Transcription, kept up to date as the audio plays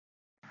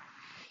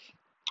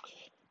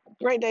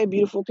Great day,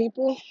 beautiful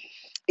people.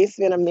 It's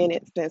been a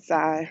minute since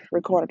I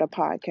recorded a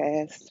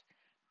podcast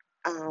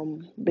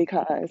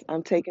because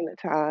I'm taking the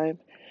time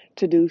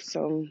to do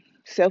some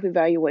self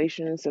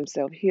evaluation, some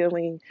self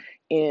healing,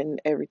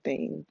 and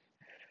everything.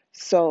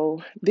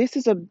 So, this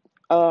is a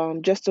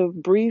just a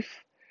brief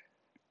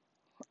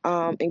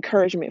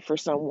encouragement for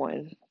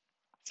someone.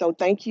 So,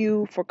 thank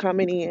you for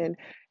coming in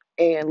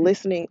and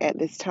listening at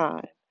this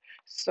time.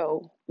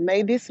 So,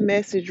 may this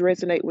message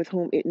resonate with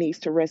whom it needs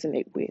to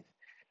resonate with.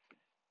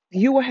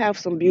 You will have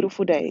some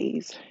beautiful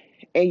days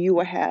and you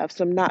will have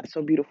some not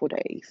so beautiful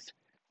days.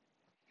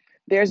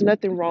 There's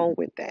nothing wrong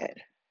with that.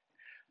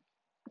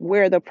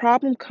 Where the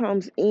problem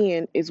comes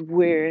in is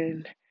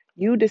when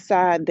you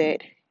decide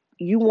that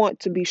you want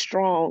to be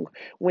strong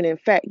when in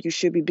fact you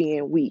should be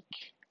being weak.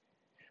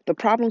 The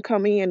problem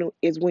coming in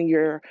is when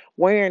you're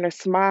wearing a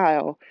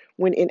smile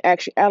when in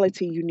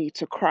actuality you need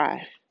to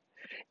cry.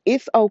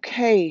 It's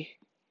okay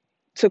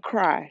to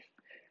cry.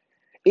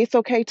 It's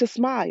okay to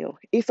smile.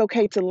 It's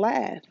okay to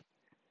laugh.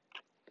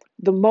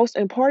 The most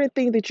important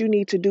thing that you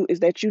need to do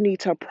is that you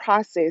need to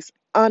process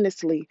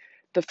honestly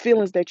the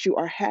feelings that you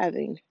are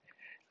having.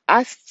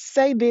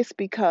 Say this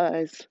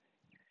because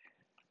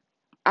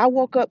I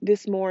woke up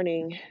this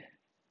morning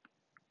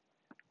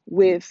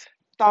with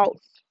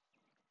thoughts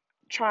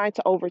trying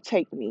to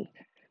overtake me.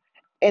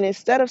 And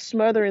instead of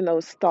smothering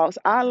those thoughts,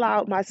 I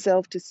allowed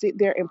myself to sit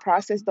there and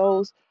process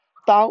those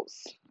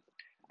thoughts.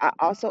 I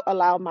also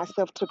allowed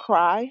myself to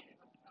cry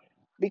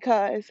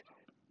because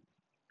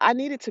I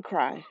needed to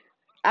cry.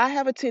 I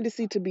have a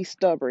tendency to be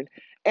stubborn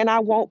and I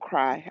won't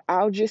cry.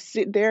 I'll just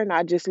sit there and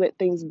I just let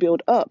things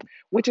build up,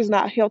 which is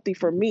not healthy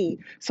for me.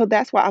 So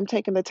that's why I'm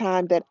taking the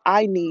time that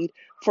I need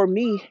for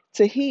me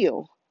to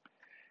heal.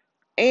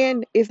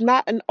 And it's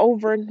not an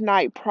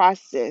overnight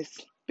process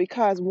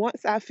because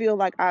once I feel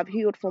like I've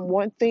healed from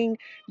one thing,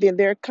 then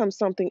there comes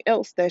something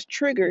else that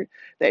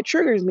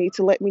triggers me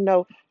to let me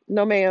know,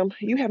 no, ma'am,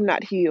 you have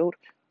not healed.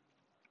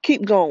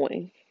 Keep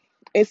going.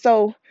 And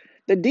so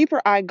the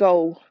deeper I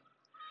go,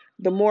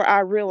 the more I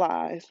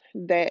realize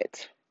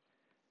that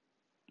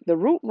the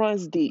root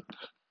runs deep,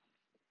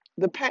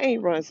 the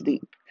pain runs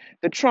deep,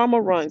 the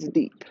trauma runs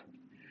deep.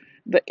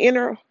 The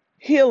inner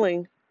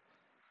healing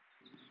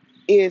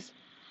is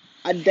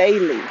a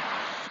daily,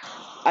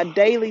 a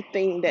daily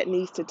thing that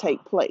needs to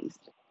take place.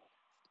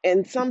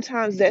 And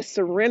sometimes that's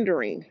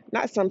surrendering,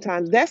 not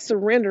sometimes, that's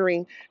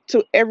surrendering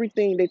to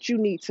everything that you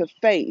need to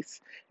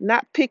face,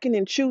 not picking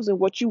and choosing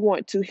what you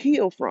want to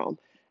heal from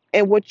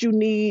and what you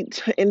need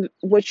and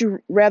what you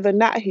rather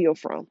not heal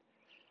from.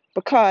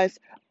 Because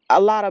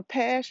a lot of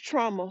past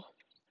trauma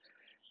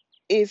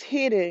is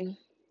hidden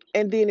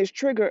and then is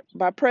triggered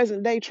by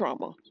present day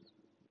trauma.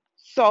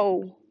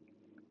 So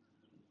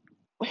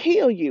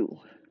heal you.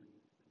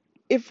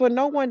 If for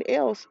no one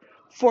else,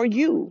 for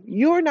you.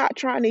 You're not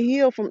trying to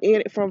heal from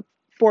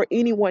for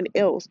anyone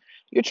else.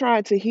 You're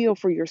trying to heal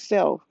for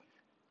yourself.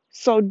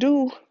 So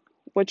do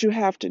what you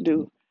have to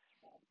do.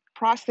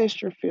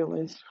 Process your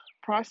feelings,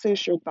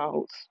 process your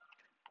thoughts,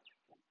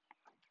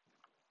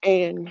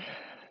 and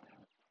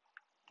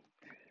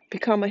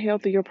become a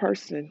healthier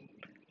person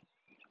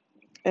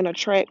and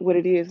attract what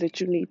it is that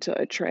you need to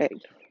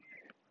attract.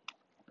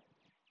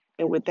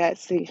 And with that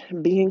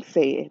being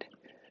said,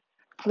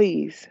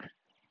 please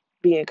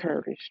be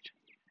encouraged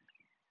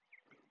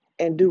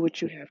and do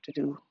what you have to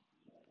do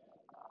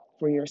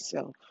for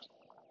yourself.